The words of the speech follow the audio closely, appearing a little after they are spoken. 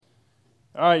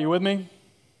All right, you with me?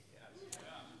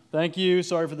 Thank you.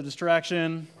 Sorry for the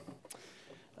distraction.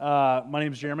 My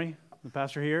name is Jeremy, the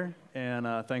pastor here,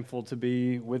 and thankful to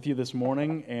be with you this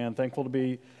morning, and thankful to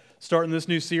be starting this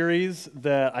new series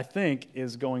that I think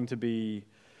is going to be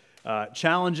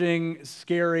challenging,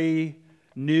 scary,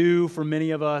 new for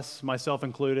many of us, myself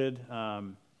included,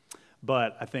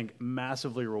 but I think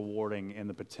massively rewarding in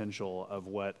the potential of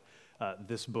what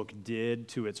this book did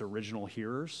to its original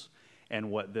hearers and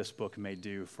what this book may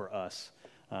do for us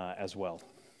as well.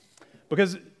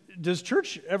 Because does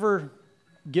church ever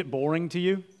get boring to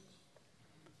you?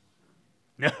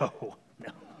 No.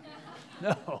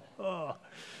 Oh.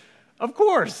 Of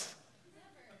course.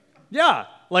 Yeah,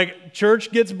 like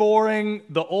church gets boring.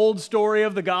 The old story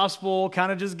of the gospel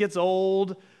kind of just gets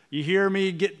old. You hear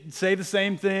me say the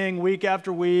same thing week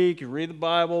after week. You read the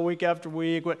Bible week after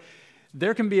week.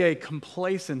 There can be a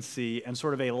complacency and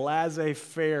sort of a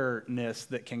laissez-faire-ness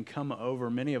that can come over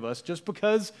many of us just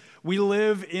because we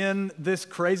live in this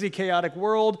crazy, chaotic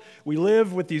world. We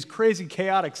live with these crazy,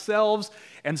 chaotic selves,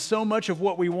 and so much of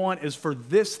what we want is for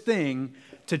this thing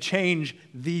to change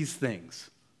these things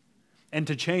and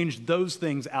to change those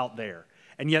things out there.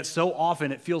 And yet so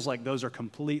often it feels like those are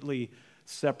completely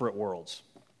separate worlds.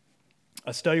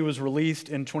 A study was released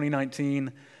in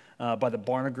 2019 by the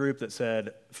Barna Group that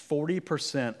said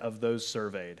 40% of those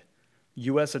surveyed,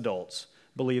 U.S. adults,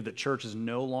 believe that church is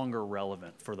no longer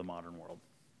relevant for the modern world.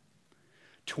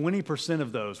 20%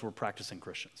 of those were practicing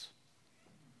Christians.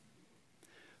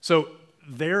 So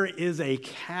there is a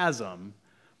chasm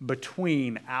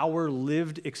between our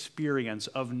lived experience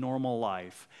of normal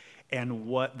life and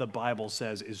what the Bible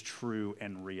says is true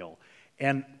and real.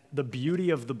 And the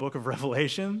beauty of the book of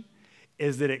Revelation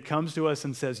is that it comes to us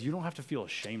and says, you don't have to feel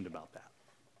ashamed about that.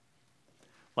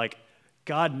 Like,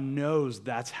 God knows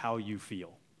that's how you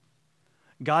feel.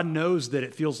 God knows that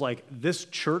it feels like this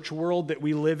church world that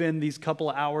we live in these couple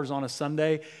of hours on a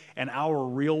Sunday and our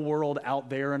real world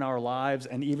out there in our lives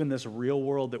and even this real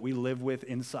world that we live with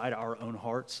inside our own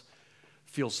hearts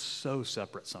feels so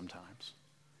separate sometimes.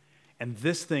 And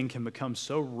this thing can become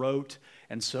so rote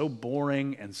and so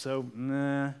boring and so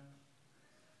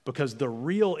because the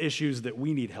real issues that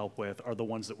we need help with are the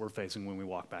ones that we're facing when we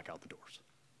walk back out the doors.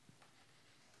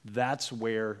 That's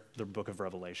where the book of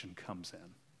Revelation comes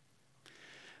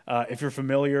in. If you're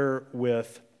familiar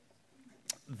with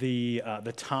the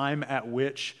time at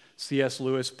which C.S.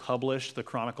 Lewis published the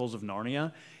Chronicles of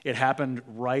Narnia, it happened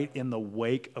right in the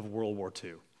wake of World War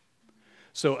II.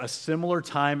 So a similar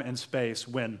time and space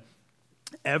when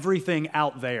everything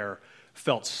out there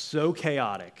felt so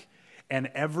chaotic and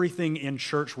everything in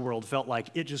church world felt like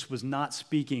it just was not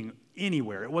speaking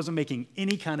anywhere. It wasn't making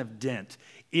any kind of dent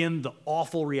in the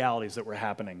awful realities that were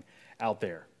happening out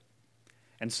there.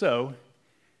 And so,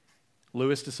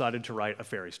 Lewis decided to write a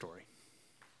fairy story.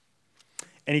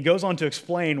 And he goes on to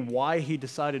explain why he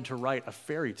decided to write a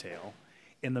fairy tale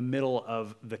in the middle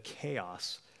of the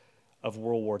chaos of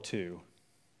World War II.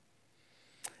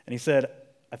 And he said,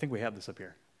 I think we have this up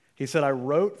here. He said, I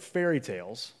wrote fairy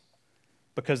tales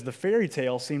because the fairy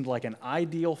tale seemed like an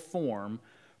ideal form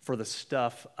for the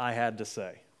stuff I had to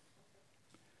say.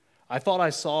 I thought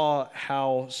I saw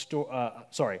how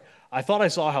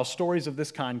stories of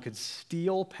this kind could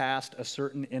steal past a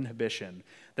certain inhibition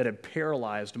that had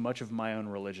paralyzed much of my own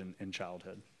religion in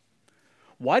childhood.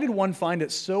 Why did one find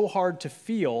it so hard to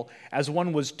feel as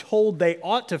one was told they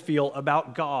ought to feel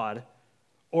about God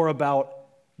or about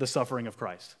the suffering of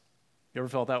Christ? You ever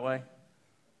felt that way?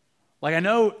 Like, I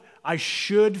know I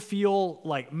should feel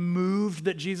like moved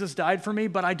that Jesus died for me,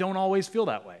 but I don't always feel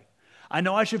that way. I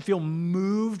know I should feel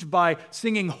moved by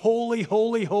singing holy,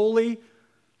 holy, holy,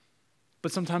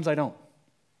 but sometimes I don't.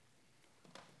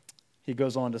 He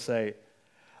goes on to say,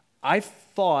 I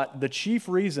thought the chief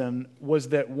reason was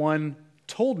that one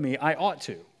told me I ought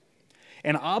to.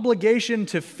 An obligation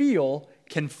to feel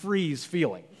can freeze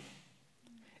feeling.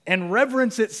 And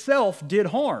reverence itself did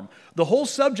harm. The whole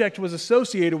subject was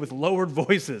associated with lowered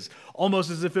voices, almost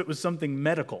as if it was something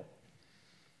medical.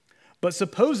 But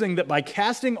supposing that by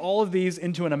casting all of these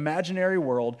into an imaginary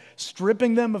world,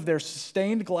 stripping them of their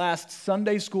stained glass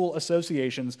Sunday school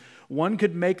associations, one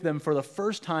could make them for the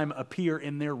first time appear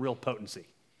in their real potency.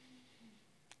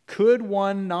 Could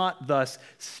one not thus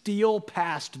steal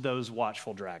past those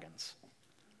watchful dragons?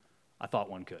 I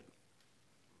thought one could.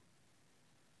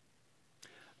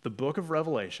 The book of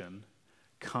Revelation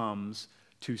comes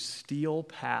to steal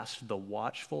past the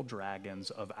watchful dragons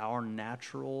of our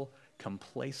natural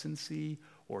complacency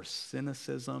or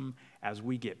cynicism as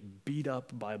we get beat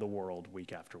up by the world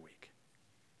week after week.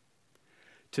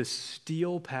 To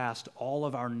steal past all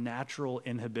of our natural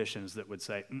inhibitions that would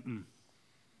say,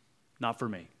 not for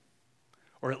me.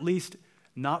 Or at least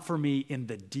not for me in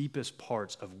the deepest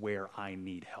parts of where I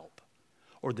need help,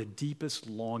 or the deepest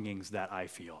longings that I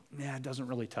feel. It doesn't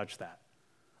really touch that.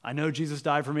 I know Jesus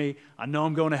died for me. I know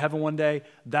I'm going to heaven one day.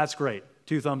 That's great.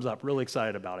 2 thumbs up. Really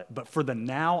excited about it. But for the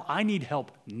now, I need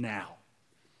help now.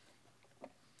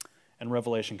 And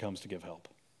Revelation comes to give help.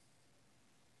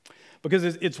 Because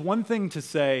it's one thing to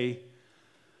say,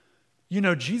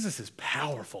 Jesus is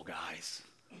powerful, guys.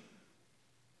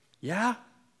 Yeah?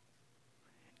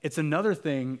 It's another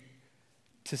thing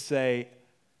to say,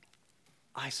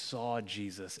 I saw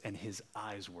Jesus and his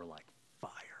eyes were like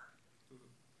fire.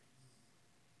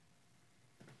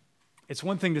 It's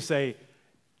one thing to say,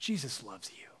 Jesus loves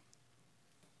you.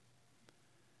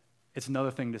 It's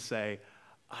another thing to say,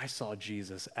 I saw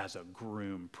Jesus as a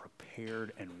groom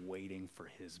prepared and waiting for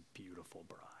his beautiful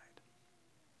bride.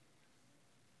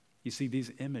 You see,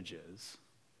 these images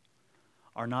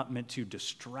are not meant to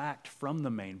distract from the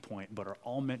main point, but are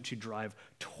all meant to drive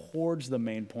towards the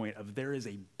main point of there is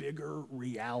a bigger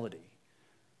reality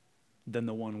than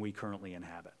the one we currently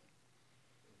inhabit.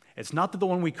 It's not that the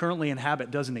one we currently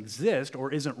inhabit doesn't exist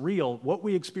or isn't real. What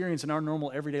we experience in our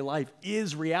normal everyday life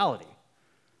is reality.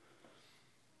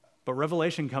 But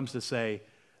Revelation comes to say,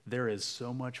 there is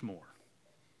so much more.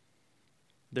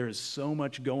 There is so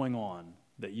much going on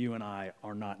that you and I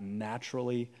are not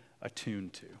naturally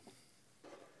attuned to.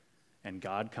 And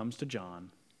God comes to John,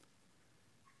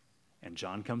 and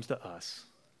John comes to us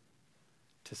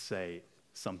to say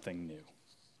something new.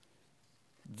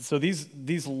 So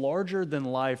these larger than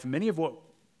life, many of what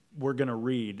we're going to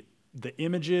read, the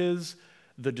images,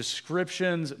 the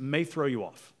descriptions may throw you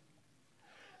off.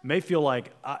 May feel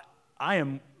like I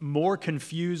am more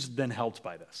confused than helped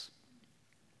by this.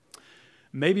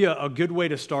 Maybe a good way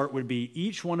to start would be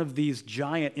each one of these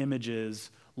giant images,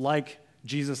 like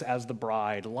Jesus as the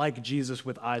bride, like Jesus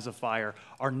with eyes of fire,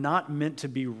 are not meant to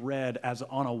be read as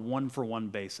on a one-for-one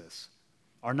basis,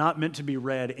 are not meant to be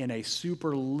read in a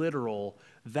super literal,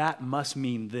 that must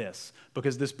mean this,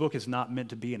 because this book is not meant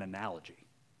to be an analogy.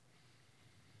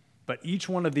 But each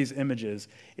one of these images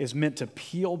is meant to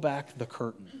peel back the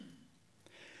curtain.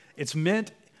 It's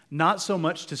meant not so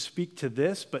much to speak to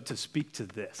this, but to speak to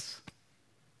this.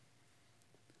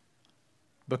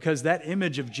 Because that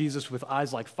image of Jesus with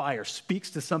eyes like fire speaks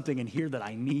to something in here that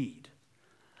I need.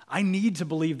 I need to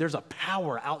believe there's a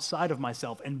power outside of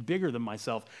myself and bigger than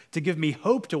myself to give me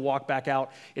hope to walk back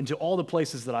out into all the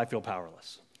places that I feel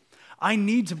powerless. I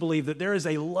need to believe that there is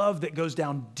a love that goes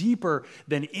down deeper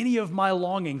than any of my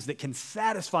longings that can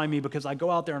satisfy me because I go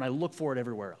out there and I look for it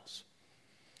everywhere else.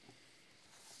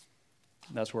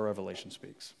 That's where Revelation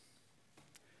speaks.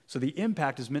 So the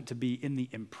impact is meant to be in the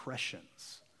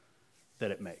impressions that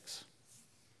it makes,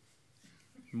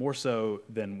 more so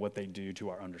than what they do to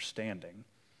our understanding.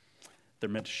 They're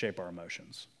meant to shape our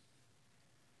emotions.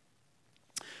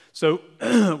 So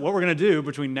what we're going to do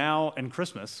between now and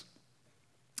Christmas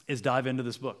is dive into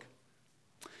this book.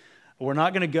 We're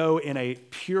not going to go in a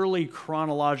purely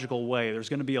chronological way. There's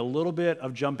going to be a little bit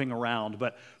of jumping around,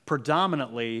 but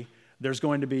predominantly there's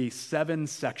going to be 7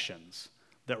 sections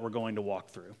that we're going to walk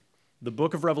through. The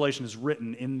book of Revelation is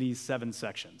written in these 7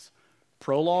 sections.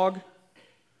 Prologue,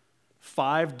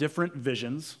 5 different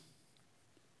visions,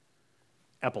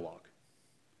 epilogue.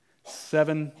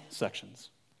 7 sections.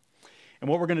 And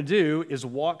what we're going to do is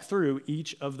walk through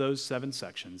each of those 7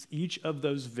 sections, each of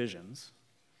those visions.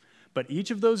 But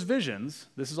each of those visions,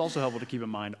 this is also helpful to keep in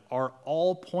mind, are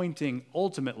all pointing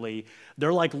ultimately,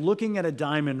 they're like looking at a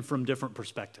diamond from different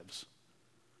perspectives,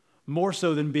 more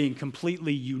so than being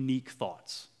completely unique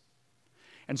thoughts.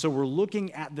 And so we're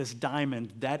looking at this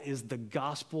diamond that is the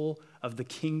gospel of the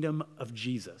kingdom of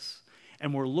Jesus.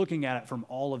 And we're looking at it from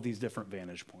all of these different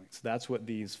vantage points. That's what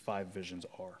these 5 visions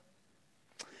are.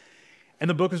 And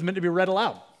the book was meant to be read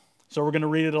aloud. So we're going to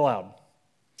read it aloud.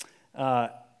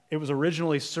 It was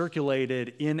originally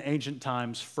circulated in ancient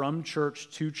times from church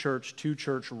to church to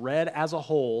church, read as a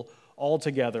whole, all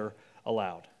together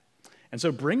aloud. And so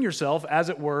bring yourself, as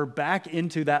it were, back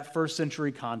into that first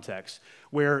century context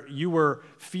where you were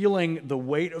feeling the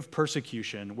weight of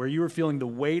persecution, where you were feeling the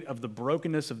weight of the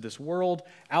brokenness of this world,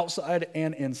 outside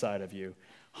and inside of you,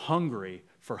 hungry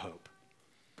for hope.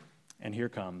 And here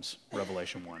comes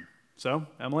Revelation 1. So,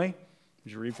 Emily,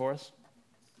 would you read for us?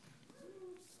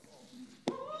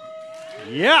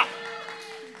 Yeah!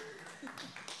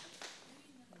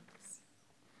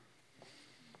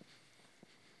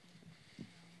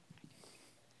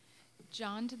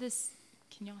 John to this,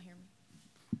 can y'all hear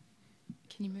me?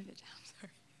 Can you move it down?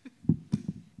 Sorry.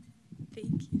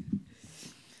 Thank you.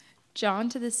 John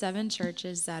to the 7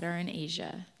 churches that are in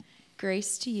Asia.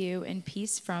 Grace to you and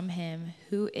peace from him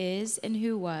who is and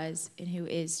who was and who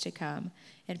is to come,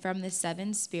 and from the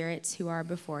 7 spirits who are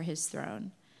before his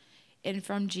throne, and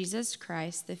from Jesus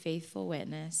Christ, the faithful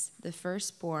witness, the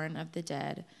firstborn of the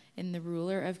dead, and the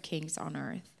ruler of kings on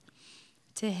earth.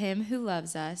 To him who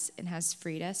loves us and has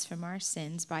freed us from our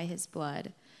sins by his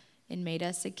blood, and made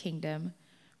us a kingdom,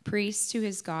 priests to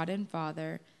his God and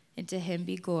Father, and to him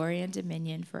be glory and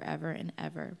dominion forever and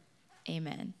ever.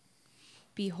 Amen.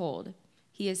 Behold,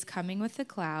 he is coming with the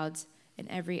clouds, and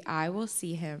every eye will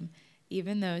see him,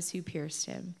 even those who pierced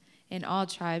him, and all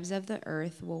tribes of the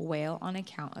earth will wail on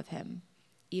account of him.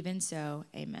 Even so,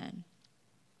 amen.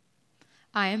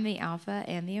 I am the Alpha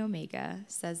and the Omega,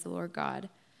 says the Lord God,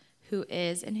 who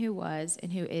is and who was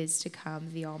and who is to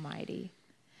come, the Almighty.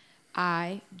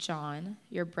 I, John,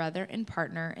 your brother and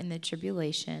partner in the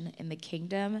tribulation, in the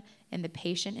kingdom, and the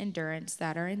patient endurance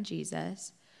that are in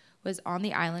Jesus, was on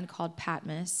the island called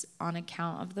Patmos on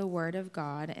account of the word of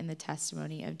God and the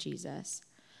testimony of Jesus.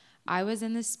 I was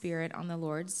in the Spirit on the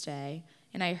Lord's day,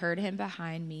 and I heard him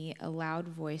behind me, a loud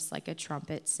voice like a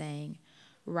trumpet, saying,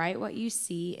 Write what you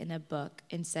see in a book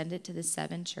and send it to the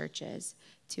 7 churches,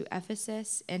 to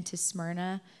Ephesus, and to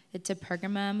Smyrna, and to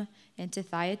Pergamum, and to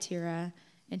Thyatira,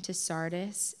 and to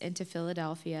Sardis, and to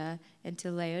Philadelphia, and to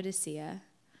Laodicea.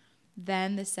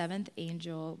 Then the 7th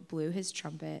angel blew his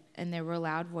trumpet, and there were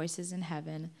loud voices in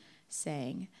heaven,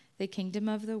 saying, The kingdom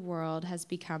of the world has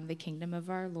become the kingdom of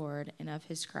our Lord and of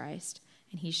his Christ,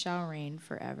 and he shall reign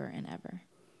forever and ever.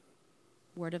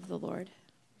 Word of the Lord.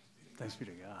 Thanks be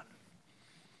to God.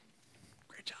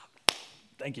 Great job.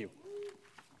 Thank you.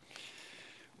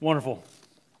 Wonderful.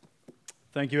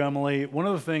 Thank you, Emily. One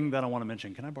other thing that I want to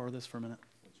mention. Can I borrow this for a minute?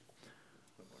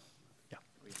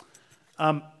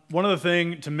 Yeah. One other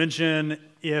thing to mention,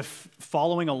 if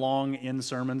following along in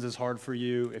sermons is hard for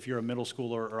you, if you're a middle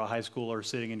schooler or a high schooler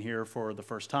sitting in here for the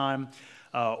first time,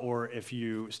 or if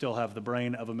you still have the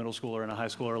brain of a middle schooler and a high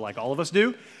schooler like all of us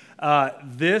do,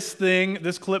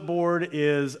 this clipboard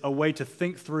is a way to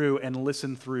think through and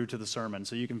listen through to the sermon.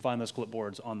 So you can find those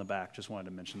clipboards on the back. Just wanted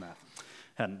to mention that.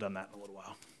 Hadn't done that in a little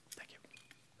while. Thank you.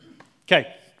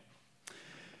 Okay.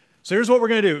 So here's what we're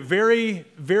going to do. Very,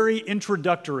 very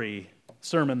introductory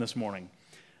sermon this morning.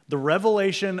 The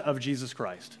revelation of Jesus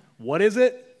Christ. What is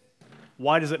it?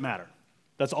 Why does it matter?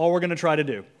 That's all we're going to try to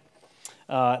do.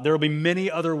 There will be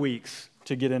many other weeks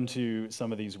to get into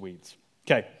some of these weeds.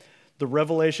 Okay, the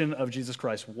revelation of Jesus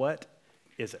Christ. What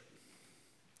is it?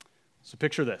 So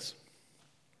picture this.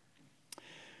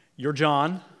 You're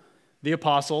John, the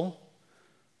apostle,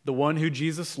 the one who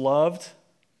Jesus loved,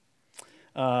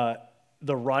 the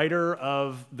writer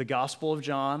of the Gospel of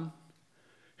John,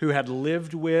 who had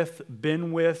lived with,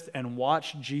 been with, and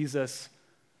watched Jesus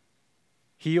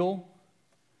heal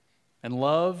and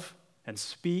love and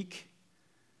speak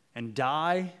and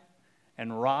die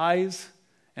and rise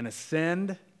and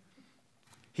ascend.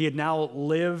 He had now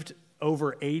lived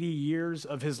over 80 years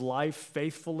of his life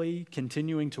faithfully,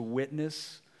 continuing to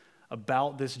witness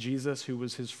about this Jesus who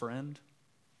was his friend.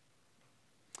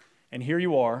 And here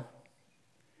you are.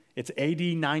 It's AD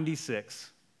 96.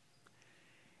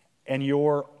 And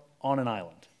you're on an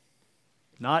island.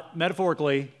 Not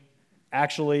metaphorically,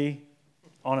 actually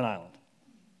on an island.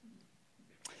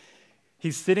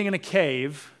 He's sitting in a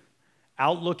cave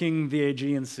outlooking the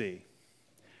Aegean Sea.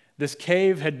 This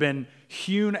cave had been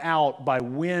hewn out by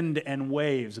wind and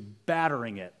waves,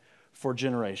 battering it for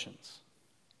generations.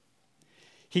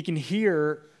 He can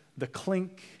hear the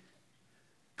clink,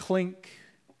 clink,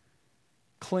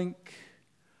 clink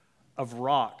of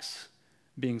rocks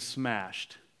being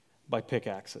smashed by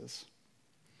pickaxes,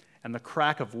 and the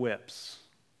crack of whips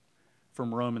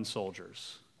from Roman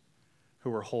soldiers who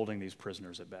were holding these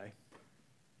prisoners at bay.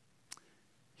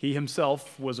 He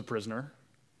himself was a prisoner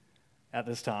at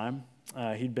this time.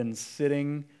 He'd been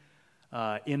sitting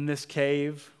in this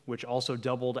cave, which also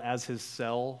doubled as his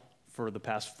cell for the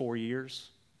past 4 years.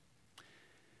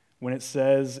 When it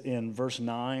says in verse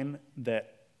 9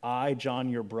 that I, John,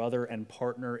 your brother and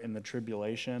partner in the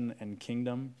tribulation and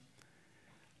kingdom,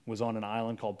 was on an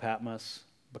island called Patmos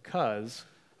because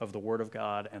of the word of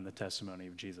God and the testimony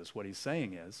of Jesus. What he's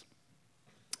saying is,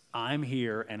 I'm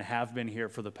here and have been here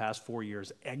for the past 4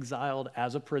 years, exiled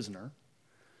as a prisoner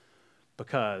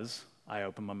because I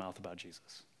opened my mouth about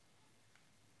Jesus.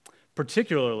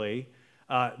 Particularly,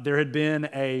 there had been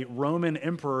a Roman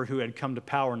emperor who had come to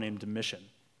power named Domitian.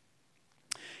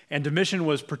 And Domitian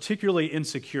was particularly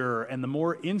insecure, and the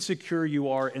more insecure you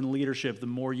are in leadership, the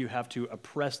more you have to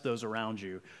oppress those around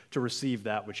you to receive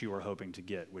that which you are hoping to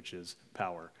get, which is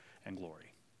power and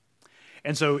glory.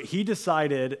 And so he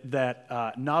decided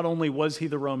that not only was he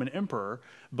the Roman emperor,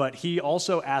 but he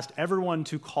also asked everyone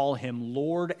to call him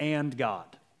Lord and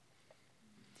God.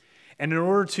 And in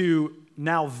order to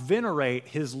now venerate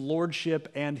his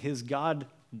lordship and his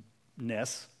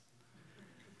godness,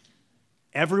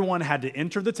 everyone had to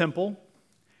enter the temple,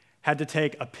 had to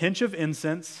take a pinch of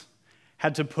incense,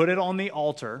 had to put it on the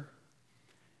altar,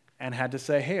 and had to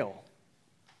say, "Hail,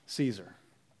 Caesar.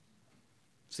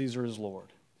 Caesar is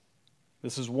Lord."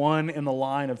 This is one in the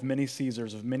line of many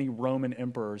Caesars, of many Roman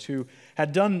emperors who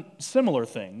had done similar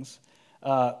things,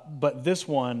 but this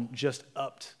one just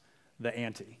upped the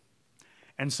ante.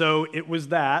 And so it was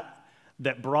that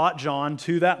brought John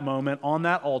to that moment on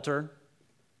that altar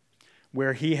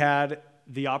where he had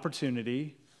the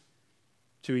opportunity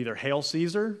to either hail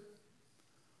Caesar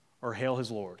or hail his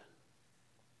Lord,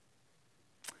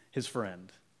 his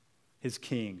friend, his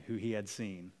king who he had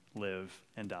seen live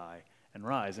and die and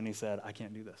rise. And he said, "I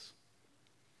can't do this."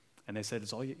 And they said,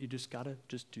 "It's all you just got to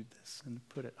just do this and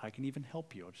put it. I can even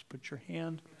help you. I'll just put your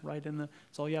hand right in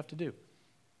it's all you have to do."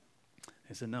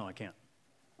 He said, "No, I can't."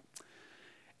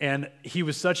 And he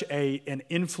was such an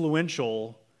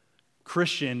influential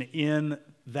Christian in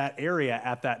that area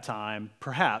at that time.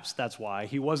 Perhaps that's why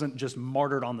he wasn't just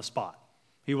martyred on the spot.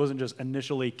 He wasn't just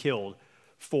initially killed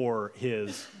for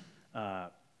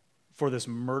this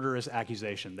murderous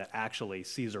accusation that actually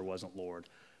Caesar wasn't Lord,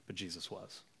 but Jesus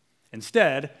was.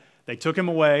 Instead, they took him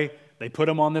away, they put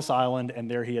him on this island,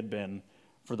 and there he had been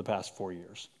for the past 4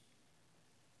 years.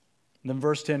 And then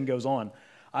verse 10 goes on.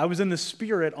 "I was in the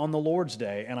Spirit on the Lord's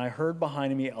day, and I heard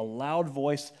behind me a loud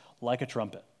voice like a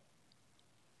trumpet,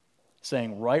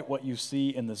 saying, 'Write what you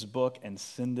see in this book and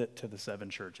send it to the 7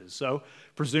 churches.'" So,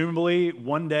 presumably,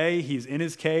 one day he's in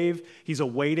his cave, he's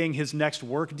awaiting his next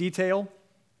work detail,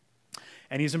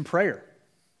 and he's in prayer.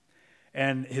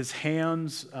 And his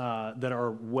hands that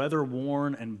are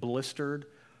weather-worn and blistered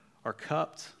are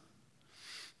cupped,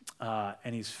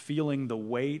 and he's feeling the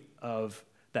weight of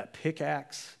that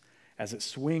pickaxe as it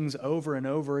swings over and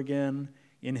over again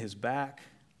in his back.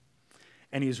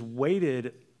 And he's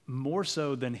weighted more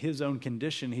so than his own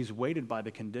condition. He's weighted by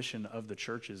the condition of the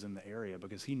churches in the area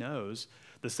because he knows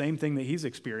the same thing that he's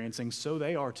experiencing, so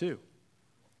they are too.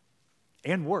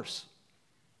 And worse.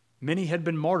 Many had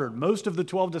been martyred. Most of the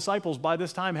 12 disciples by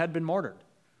this time had been martyred.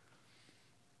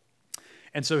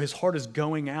 And so his heart is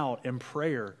going out in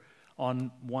prayer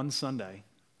on one Sunday,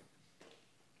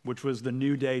 which was the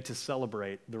new day to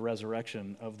celebrate the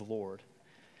resurrection of the Lord.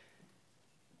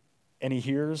 And he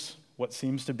hears what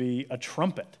seems to be a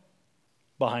trumpet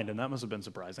behind him. That must have been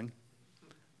surprising,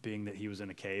 being that he was in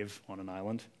a cave on an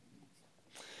island.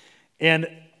 And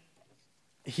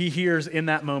he hears in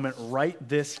that moment, "Write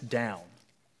this down."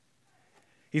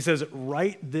 He says,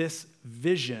 "Write this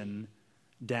vision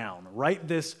down. Write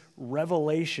this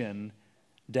revelation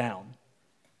down."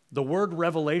 The word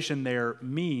revelation there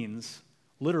means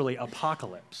literally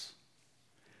apocalypse.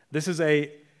 This is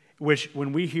which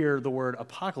when we hear the word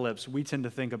apocalypse, we tend to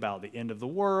think about the end of the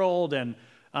world and,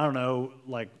 I don't know,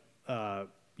 like,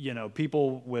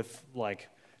 people with like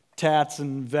tats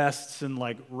and vests and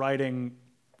like riding,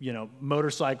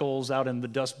 motorcycles out in the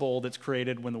Dust Bowl that's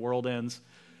created when the world ends.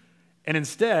 And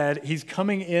instead, he's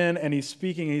coming in and he's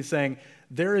speaking and he's saying,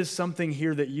 there is something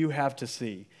here that you have to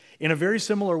see. In a very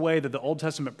similar way that the Old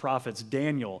Testament prophets,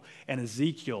 Daniel and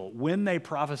Ezekiel, when they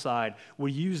prophesied,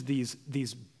 would use these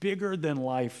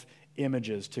bigger-than-life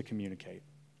images to communicate.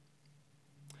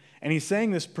 And he's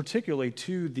saying this particularly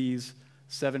to these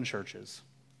 7 churches: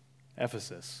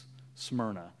 Ephesus,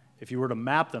 Smyrna. If you were to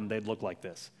map them, they'd look like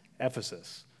this: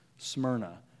 Ephesus,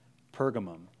 Smyrna,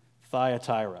 Pergamum,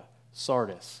 Thyatira,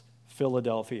 Sardis,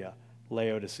 Philadelphia,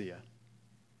 Laodicea.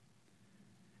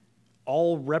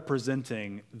 All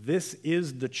representing this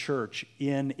is the church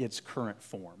in its current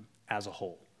form as a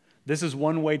whole. This is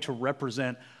one way to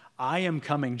represent, I am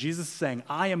coming. Jesus is saying,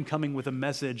 I am coming with a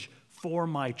message for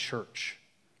my church.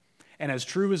 And as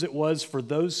true as it was for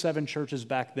those 7 churches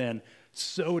back then,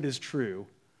 so it is true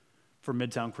for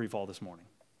Midtown Cree Fall this morning.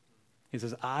 He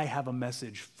says, I have a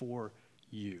message for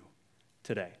you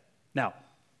today. Now,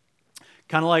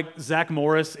 kind of like Zach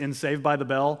Morris in Saved by the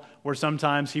Bell, where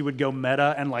sometimes he would go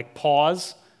meta and like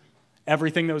pause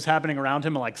everything that was happening around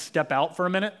him and like step out for a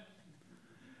minute.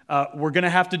 We're going to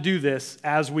have to do this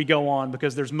as we go on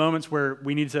because there's moments where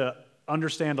we need to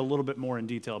understand a little bit more in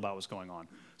detail about what's going on.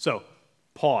 So,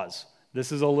 pause.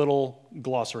 This is a little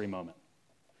glossary moment.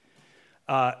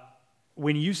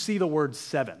 When you see the word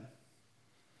 7,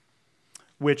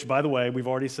 which, by the way, we've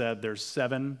already said there's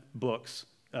 7 books,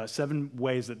 7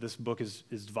 ways that this book is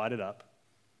divided up.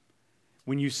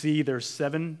 When you see there's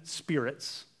 7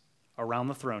 spirits, around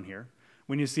the throne here,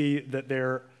 when you see that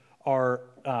there are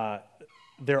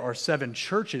 7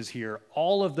 churches here,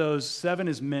 all of those 7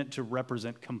 is meant to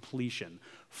represent completion,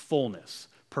 fullness,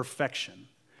 perfection.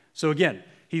 So again,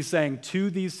 he's saying to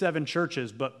these 7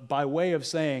 churches, but by way of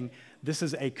saying, this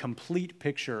is a complete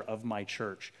picture of my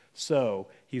church. So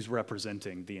he's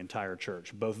representing the entire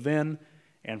church, both then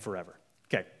and forever.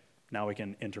 Okay, now we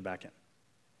can enter back in.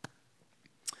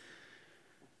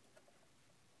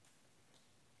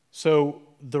 So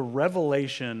the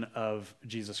revelation of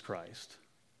Jesus Christ,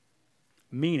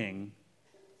 meaning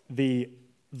the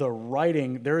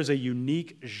writing, there is a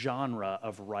unique genre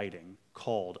of writing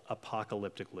called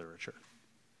apocalyptic literature.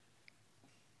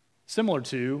 Similar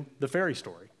to the fairy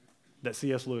story that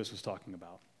C.S. Lewis was talking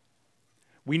about.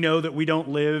 We know that we don't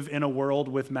live in a world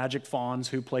with magic fauns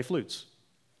who play flutes,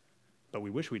 but we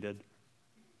wish we did.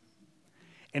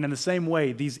 And in the same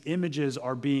way, these images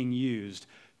are being used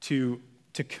to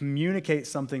communicate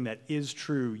something that is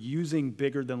true using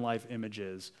bigger-than-life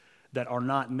images that are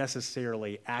not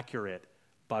necessarily accurate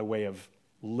by way of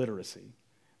literacy.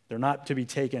 They're not to be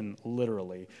taken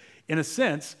literally. In a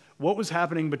sense, what was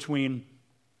happening between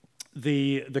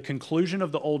the conclusion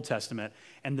of the Old Testament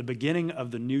and the beginning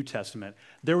of the New Testament,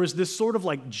 there was this sort of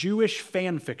like Jewish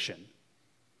fan fiction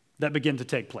that began to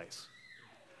take place.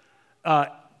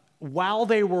 While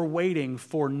they were waiting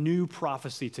for new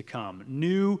prophecy to come,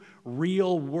 new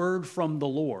real word from the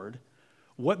Lord,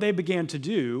 what they began to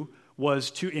do was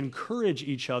to encourage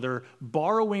each other,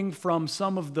 borrowing from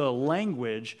some of the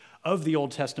language of the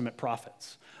Old Testament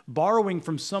prophets, borrowing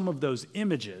from some of those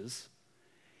images.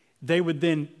 They would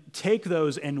then take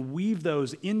those and weave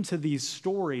those into these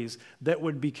stories that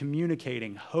would be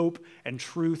communicating hope and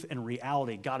truth and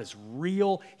reality. God is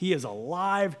real. He is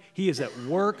alive. He is at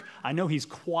work. I know he's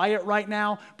quiet right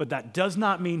now, but that does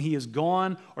not mean he is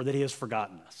gone or that he has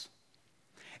forgotten us.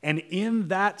 And in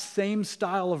that same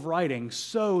style of writing,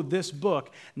 so this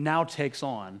book now takes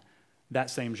on that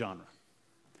same genre.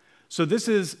 So this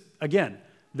is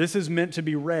meant to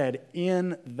be read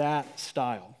in that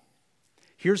style.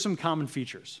 Here's some common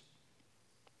features.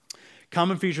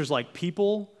 Common features like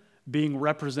people being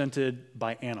represented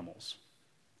by animals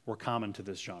were common to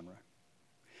this genre.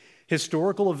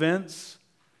 Historical events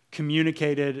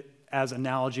communicated as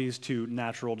analogies to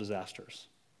natural disasters.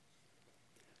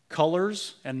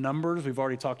 Colors and numbers, we've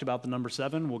already talked about the number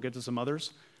 7, we'll get to some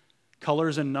others.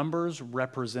 Colors and numbers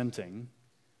representing,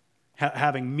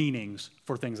 having meanings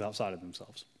for things outside of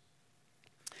themselves.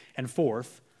 And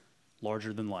fourth,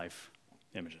 larger than life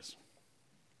images.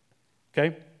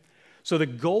 Okay? So the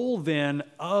goal then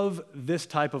of this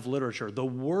type of literature, the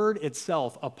word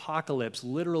itself, apocalypse,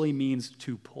 literally means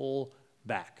to pull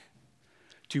back.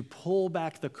 To pull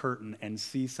back the curtain and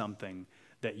see something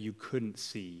that you couldn't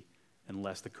see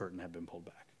unless the curtain had been pulled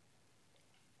back.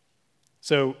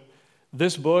 So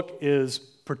this book is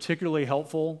particularly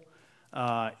helpful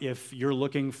if you're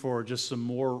looking for just some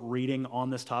more reading on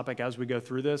this topic as we go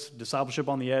through this. Discipleship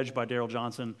on the Edge by Darrell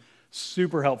Johnson.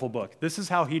 Super helpful book. This is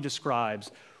how he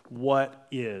describes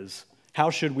how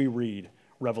should we read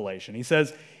Revelation. He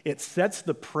says, it sets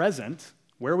the present,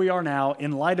 where we are now,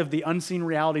 in light of the unseen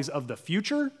realities of the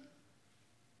future,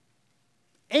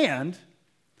 and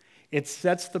it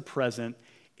sets the present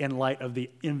in light of the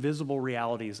invisible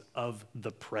realities of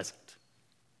the present.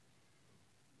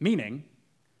 Meaning,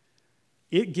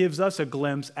 it gives us a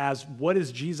glimpse as what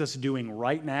is Jesus doing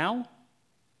right now,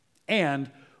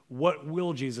 and what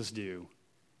will Jesus do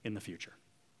in the future?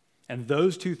 And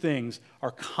those two things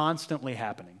are constantly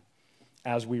happening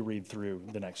as we read through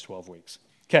the next 12 weeks.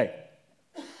 Okay.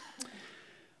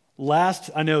 Last,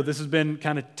 I know this has been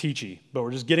kind of teachy, but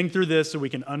we're just getting through this so we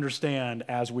can understand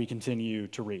as we continue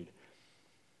to read.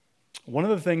 One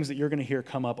of the things that you're going to hear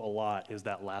come up a lot is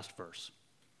that last verse.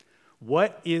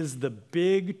 What is the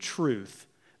big truth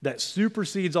that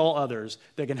supersedes all others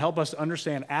that can help us to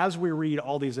understand as we read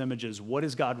all these images, what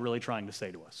is God really trying to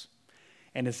say to us?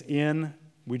 And it's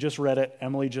we just read it,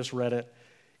 Emily just read it,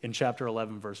 in chapter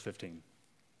 11, verse 15.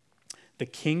 The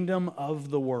kingdom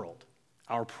of the world,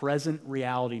 our present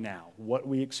reality now, what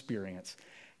we experience,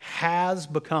 has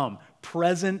become,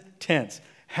 present tense,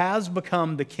 has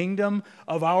become the kingdom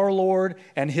of our Lord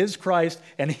and his Christ,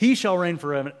 and he shall reign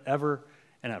forever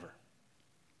and ever.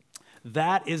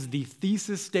 That is the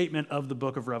thesis statement of the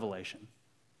book of Revelation.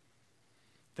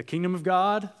 The kingdom of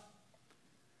God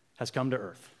has come to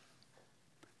earth.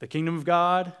 The kingdom of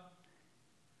God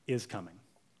is coming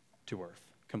to earth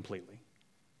completely.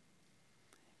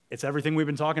 It's everything we've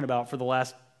been talking about for the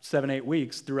last 7-8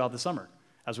 weeks throughout the summer.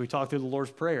 As we talk through the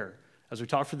Lord's Prayer, as we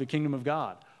talk through the kingdom of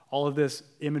God, all of this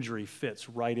imagery fits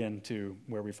right into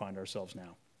where we find ourselves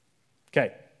now.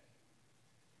 Okay.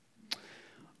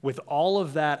 With all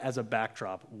of that as a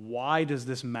backdrop, why does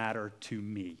this matter to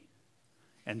me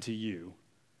and to you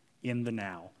in the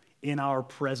now, in our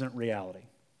present reality?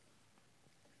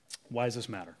 Why does this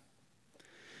matter?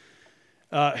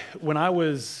 When I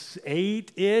was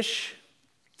 8-ish,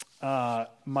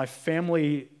 my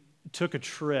family took a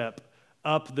trip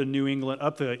up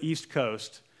the East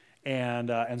Coast,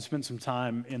 and spent some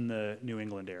time in the New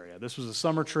England area. This was a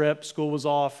summer trip. School was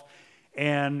off.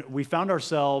 And we found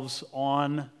ourselves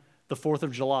on the 4th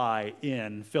of July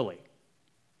in Philly.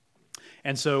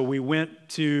 And so we went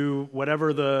to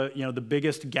whatever the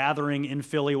biggest gathering in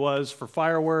Philly was for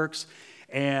fireworks.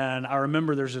 And I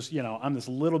remember there's this, I'm this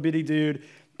little bitty dude.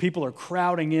 People are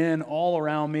crowding in all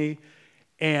around me.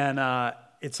 And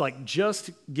it's like just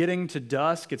getting to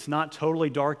dusk. It's not totally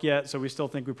dark yet, so we still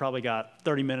think we probably got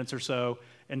 30 minutes or so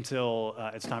until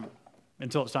it's time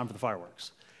for the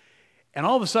fireworks. And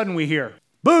all of a sudden we hear,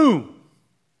 boom!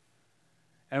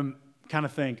 And kind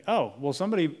of think, oh, well,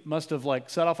 somebody must have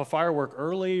set off a firework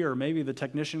early, or maybe the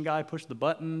technician guy pushed the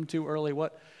button too early.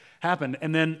 What happened?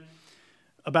 And then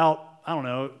about,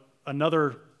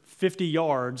 another 50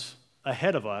 yards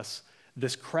ahead of us,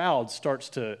 this crowd starts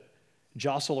to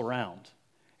jostle around,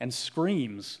 and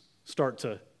screams start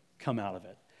to come out of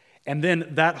it. And then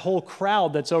that whole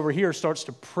crowd that's over here starts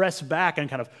to press back and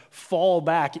kind of fall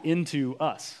back into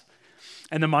us.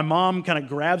 And then my mom kind of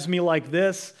grabs me like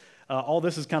this. All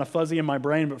this is kind of fuzzy in my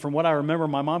brain, but from what I remember,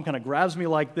 my mom kind of grabs me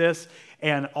like this,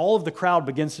 and all of the crowd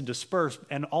begins to disperse,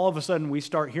 and all of a sudden we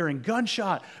start hearing,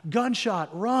 gunshot,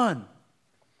 gunshot, run.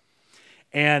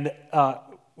 And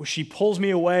she pulls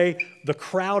me away. The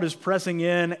crowd is pressing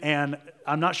in, and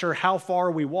I'm not sure how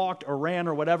far we walked or ran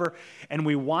or whatever, and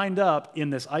we wind up in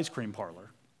this ice cream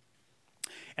parlor.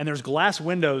 And there's glass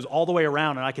windows all the way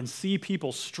around, and I can see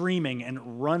people streaming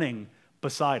and running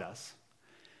beside us.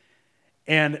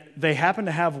 And they happen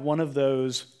to have one of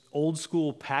those old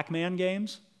school Pac-Man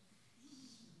games,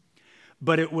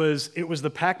 but it was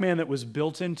the Pac-Man that was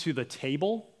built into the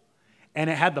table, and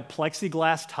it had the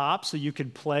plexiglass top so you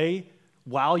could play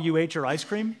while you ate your ice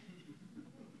cream.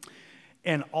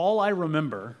 And all I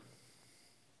remember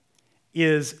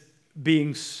is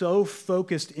being so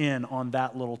focused in on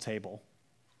that little table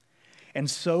and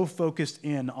so focused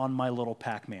in on my little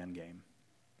Pac-Man game.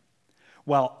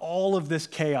 While all of this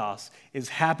chaos is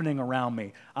happening around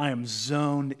me, I am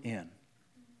zoned in.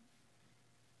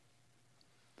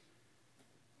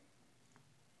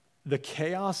 The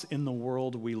chaos in the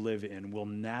world we live in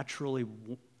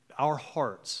our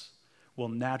hearts will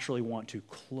naturally want to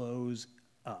close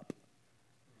up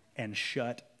and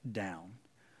shut down.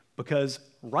 Because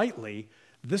rightly,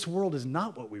 this world is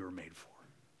not what we were made for.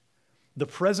 The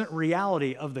present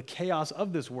reality of the chaos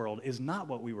of this world is not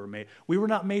what we were made. We were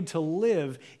not made to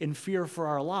live in fear for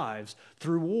our lives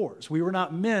through wars. We were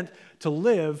not meant to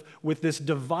live with this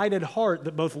divided heart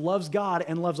that both loves God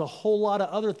and loves a whole lot of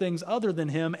other things other than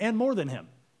Him and more than Him.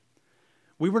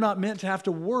 We were not meant to have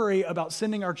to worry about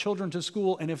sending our children to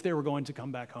school and if they were going to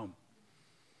come back home.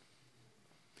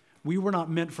 We were not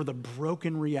meant for the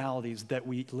broken realities that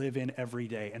we live in every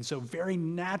day. And so very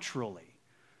naturally,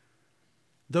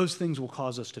 those things will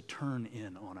cause us to turn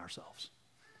in on ourselves.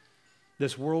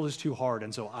 This world is too hard,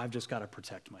 and so I've just got to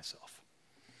protect myself.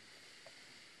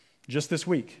 Just this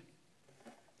week,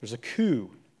 there's a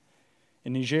coup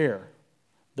in Niger.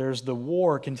 There's the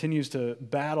war continues to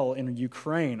battle in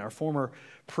Ukraine. Our former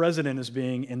president is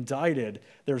being indicted.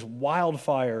 There's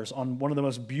wildfires on one of the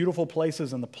most beautiful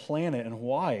places on the planet in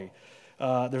Hawaii.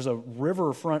 There's a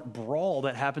riverfront brawl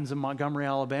that happens in Montgomery,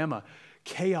 Alabama.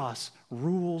 Chaos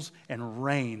rules and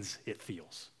reigns, it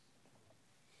feels.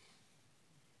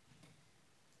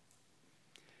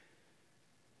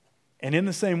 And in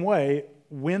the same way,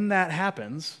 when that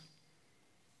happens,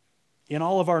 in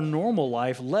all of our normal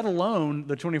life, let alone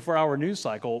the 24-hour news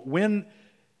cycle, when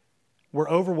we're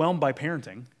overwhelmed by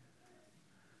parenting,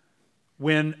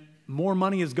 when more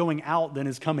money is going out than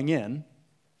is coming in,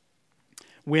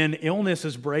 when illness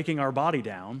is breaking our body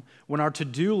down, when our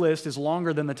to-do list is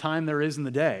longer than the time there is in the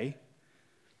day,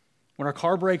 when our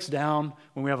car breaks down,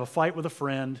 when we have a fight with a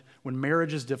friend, when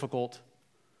marriage is difficult,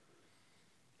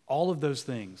 all of those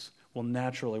things will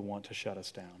naturally want to shut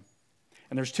us down.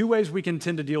 And there's two ways we can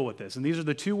tend to deal with this, and these are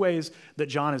the two ways that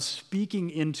John is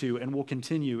speaking into and will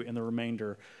continue in the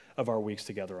remainder of our weeks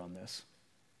together on this.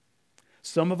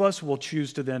 Some of us will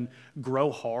choose to then grow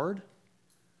hard,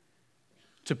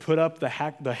 to put up the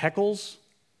heckles,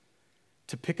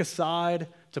 to pick a side,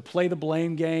 to play the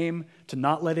blame game, to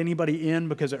not let anybody in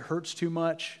because it hurts too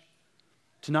much,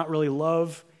 to not really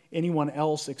love anyone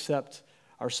else except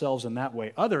ourselves in that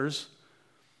way. Others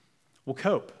will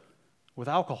cope with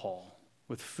alcohol,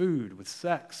 with food, with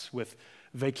sex, with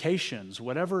vacations,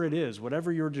 whatever it is,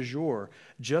 whatever your du jour,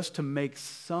 just to make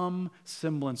some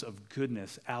semblance of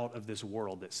goodness out of this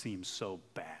world that seems so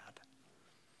bad.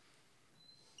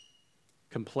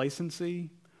 Complacency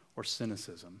or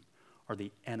cynicism are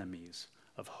the enemies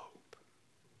of hope.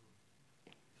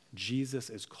 Jesus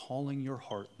is calling your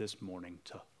heart this morning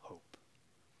to hope.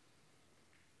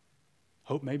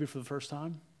 Hope maybe for the first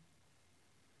time.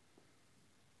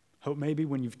 Hope maybe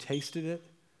when you've tasted it,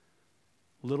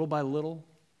 little by little,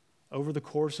 over the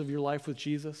course of your life with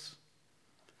Jesus.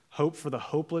 Hope for the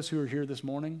hopeless who are here this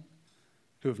morning,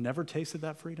 who have never tasted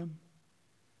that freedom.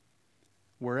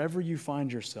 Wherever you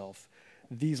find yourself,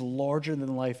 these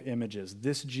larger-than-life images,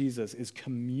 this Jesus is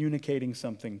communicating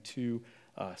something to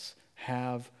us.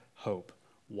 Have hope.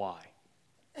 Why?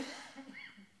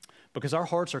 Because our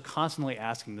hearts are constantly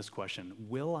asking this question,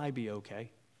 will I be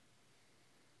okay?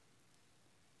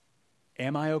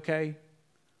 Am I okay?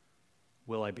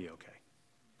 Will I be okay?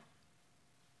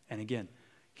 And again,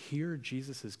 hear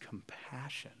Jesus'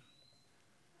 compassion.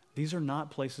 These are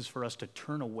not places for us to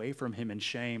turn away from him in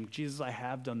shame. Jesus, I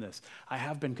have done this. I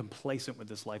have been complacent with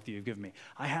this life that you've given me.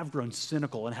 I have grown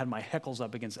cynical and had my heckles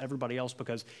up against everybody else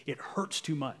because it hurts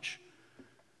too much.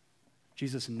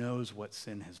 Jesus knows what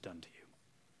sin has done to you.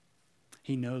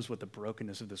 He knows what the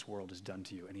brokenness of this world has done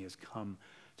to you, and he has come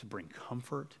to bring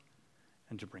comfort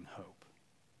and to bring hope.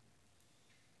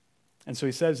 And so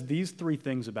he says these three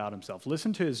things about himself.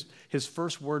 Listen to his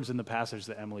first words in the passage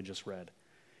that Emily just read.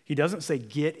 He doesn't say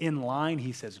get in line.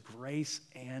 He says grace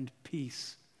and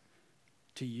peace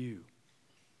to you.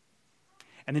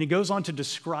 And then he goes on to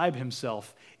describe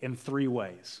himself in three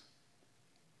ways.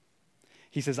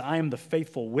 He says, I am the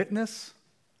faithful witness.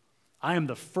 I am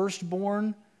the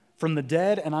firstborn from the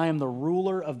dead, and I am the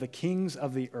ruler of the kings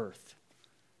of the earth.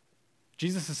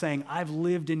 Jesus is saying, I've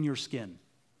lived in your skin.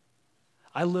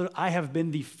 I have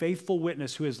been the faithful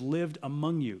witness who has lived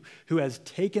among you, who has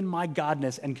taken my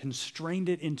godness and constrained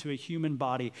it into a human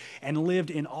body and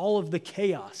lived in all of the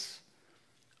chaos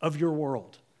of your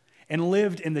world and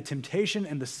lived in the temptation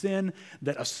and the sin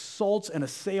that assaults and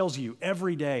assails you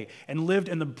every day and lived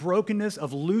in the brokenness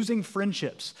of losing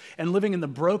friendships and living in the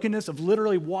brokenness of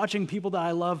literally watching people that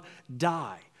I love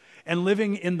die. And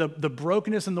living in the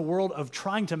brokenness in the world of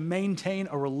trying to maintain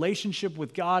a relationship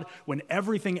with God when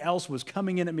everything else was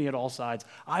coming in at me at all sides.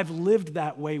 I've lived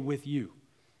that way with you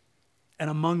and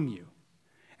among you.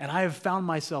 And I have found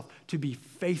myself to be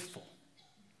faithful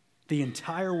the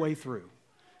entire way through.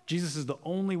 Jesus is the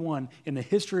only one in the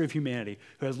history of humanity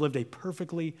who has lived a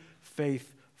perfectly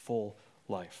faithful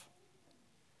life.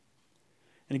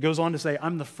 And he goes on to say,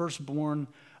 I'm the firstborn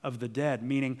of the dead,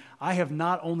 meaning I have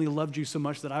not only loved you so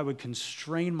much that I would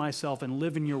constrain myself and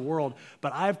live in your world,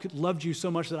 but I've loved you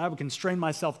so much that I would constrain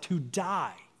myself to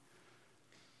die.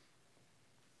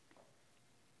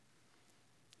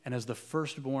 And as the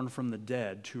firstborn from the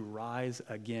dead, to rise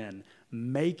again,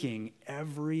 making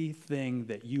everything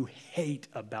that you hate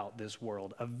about this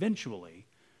world eventually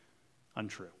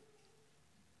untrue.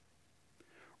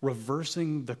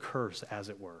 Reversing the curse, as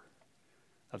it were,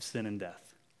 of sin and death.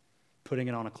 Putting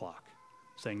it on a clock,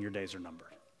 saying your days are numbered.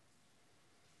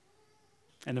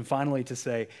 And then finally to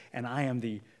say, and I am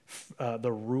the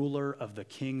ruler of the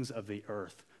kings of the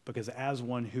earth, because as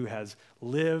one who has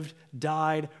lived,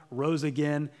 died, rose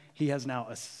again, he has now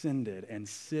ascended and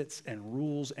sits and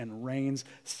rules and reigns,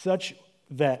 such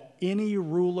that any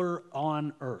ruler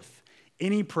on earth,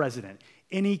 any president,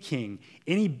 any king,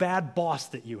 any bad boss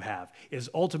that you have is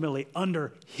ultimately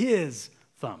under his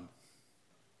thumb.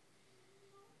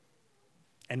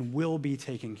 And will be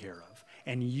taken care of.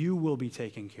 And you will be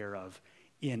taken care of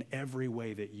in every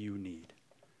way that you need.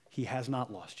 He has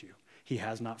not lost you. He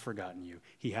has not forgotten you.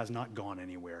 He has not gone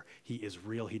anywhere. He is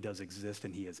real. He does exist,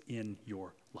 and he is in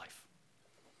your life.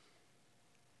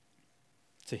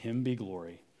 To him be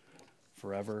glory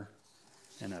forever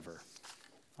and ever.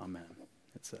 Amen,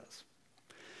 it says.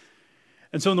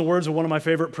 And so in the words of one of my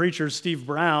favorite preachers, Steve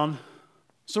Brown,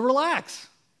 so relax.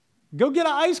 Go get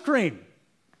an ice cream.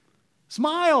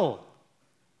 Smile.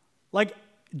 Like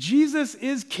Jesus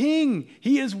is king.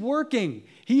 He is working.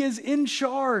 He is in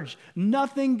charge.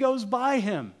 Nothing goes by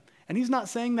him. And he's not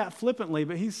saying that flippantly,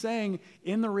 but he's saying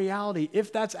in the reality,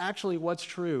 if that's actually what's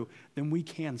true, then we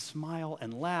can smile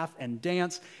and laugh and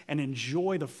dance and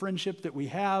enjoy the friendship that we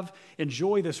have,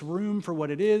 enjoy this room for what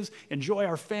it is, enjoy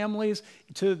our families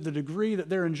to the degree that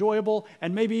they're enjoyable,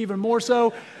 and maybe even more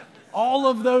so, all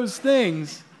of those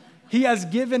things he has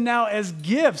given now as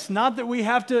gifts, not that we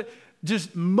have to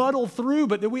just muddle through,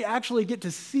 but that we actually get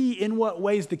to see in what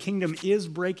ways the kingdom is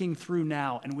breaking through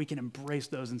now, and we can embrace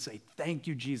those and say, thank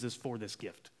you, Jesus, for this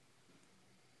gift.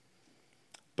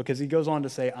 Because he goes on to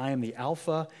say, I am the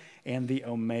Alpha and the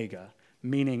Omega,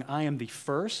 meaning I am the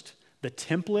first, the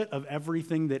template of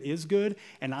everything that is good,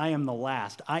 and I am the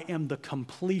last. I am the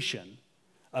completion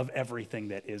of everything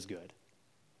that is good.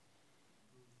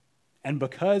 And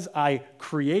because I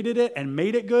created it and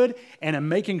made it good and am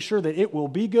making sure that it will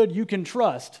be good, you can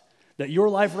trust that your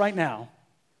life right now,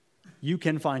 you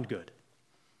can find good.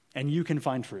 And you can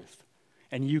find truth.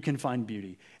 And you can find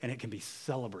beauty. And it can be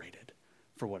celebrated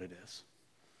for what it is.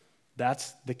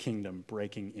 That's the kingdom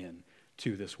breaking in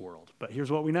to this world. But here's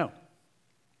what we know.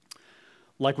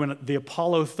 Like when the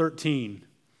Apollo 13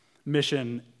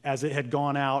 mission, as it had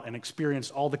gone out and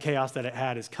experienced all the chaos that it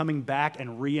had, is coming back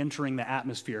and re-entering the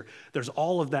atmosphere. There's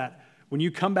all of that. When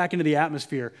you come back into the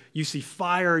atmosphere, you see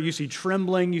fire, you see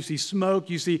trembling, you see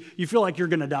smoke, you feel like you're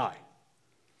going to die.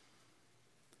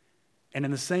 And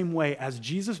in the same way, as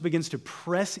Jesus begins to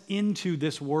press into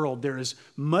this world, there is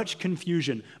much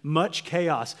confusion, much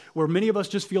chaos, where many of us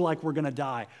just feel like we're going to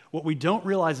die. What we don't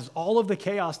realize is all of the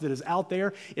chaos that is out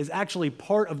there is actually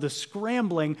part of the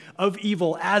scrambling of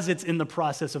evil as it's in the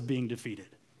process of being defeated.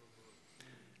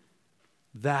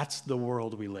 That's the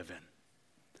world we live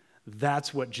in.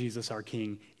 That's what Jesus, our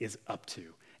King, is up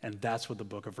to. And that's what the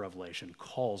book of Revelation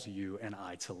calls you and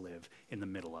I to live in the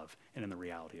middle of and in the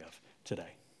reality of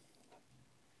today.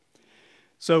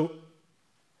 So,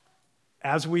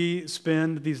 as we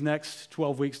spend these next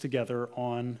 12 weeks together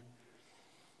on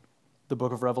the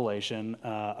book of Revelation,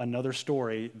 another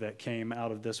story that came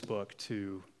out of this book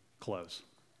to close.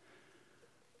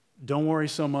 Don't worry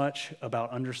so much about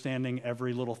understanding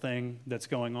every little thing that's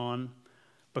going on,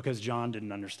 because John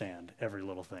didn't understand every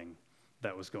little thing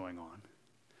that was going on.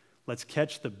 Let's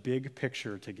catch the big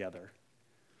picture together.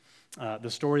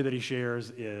 The story that he shares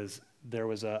is there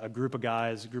was a group of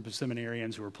guys, a group of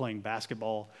seminarians who were playing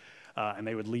basketball, and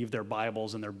they would leave their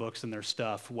Bibles and their books and their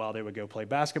stuff while they would go play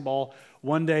basketball.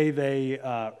 One day,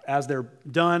 as they're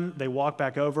done, they walk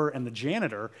back over, and the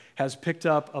janitor has picked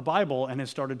up a Bible and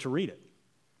has started to read it.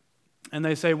 And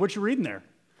they say, "What you reading there?"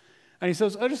 And he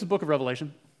says, "Oh, just the book of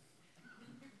Revelation."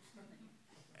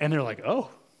 And they're like,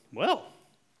 "Oh, well,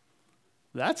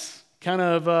 that's kind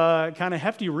of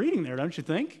hefty reading there, don't you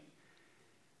think?"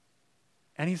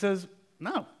 And he says,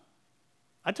 "No,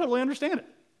 I totally understand it."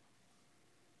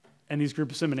 And these group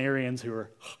of seminarians who are,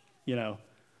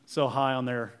 so high on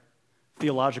their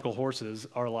theological horses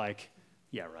are like,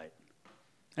 "Yeah, right."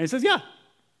 And he says, "Yeah,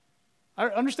 I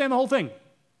understand the whole thing.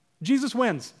 Jesus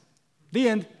wins. The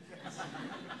end."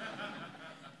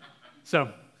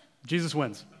 So, Jesus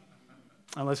wins.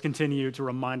 And let's continue to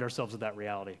remind ourselves of that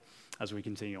reality as we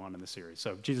continue on in the series.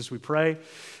 So, Jesus, we pray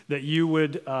that you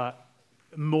would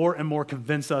more and more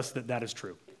convince us that that is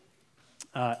true,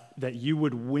 that you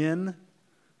would win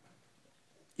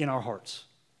in our hearts,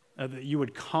 that you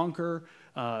would conquer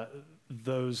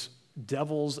those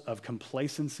devils of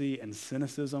complacency and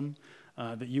cynicism,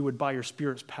 that you would, by your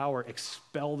Spirit's power,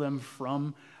 expel them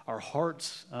from our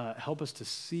hearts, help us to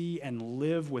see and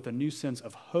live with a new sense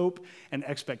of hope and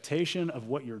expectation of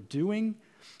what you're doing,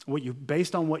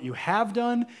 based on what you have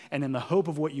done, and in the hope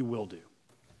of what you will do.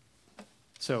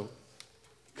 So,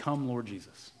 come, Lord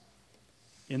Jesus,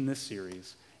 in this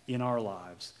series, in our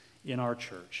lives, in our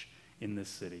church, in this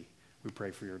city. We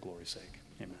pray for your glory's sake.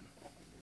 Amen.